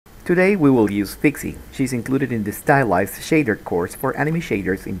Today we will use Fixie. She's included in the stylized shader course for anime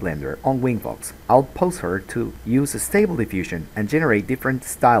shaders in Blender on Wingfox. I'll post her to use Stable Diffusion and generate different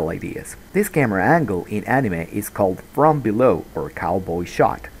style ideas. This camera angle in anime is called from below or cowboy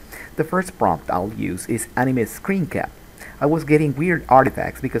shot. The first prompt I'll use is anime screencap. I was getting weird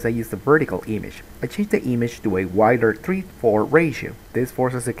artifacts because I used a vertical image. I changed the image to a wider 3:4 ratio. This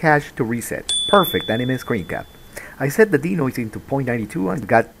forces the cache to reset. Perfect anime screencap. I set the denoising to 0.92 and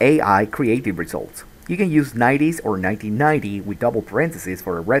got AI creative results. You can use 90s or 1990 with double parentheses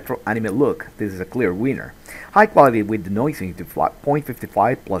for a retro anime look. This is a clear winner. High quality with denoising to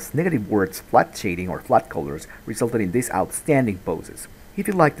 0.55 plus negative words flat shading or flat colors resulted in these outstanding poses. If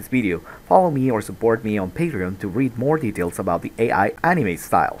you like this video, follow me or support me on Patreon to read more details about the AI anime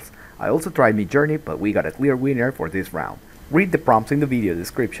styles. I also tried Midjourney, but we got a clear winner for this round. Read the prompts in the video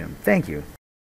description. Thank you.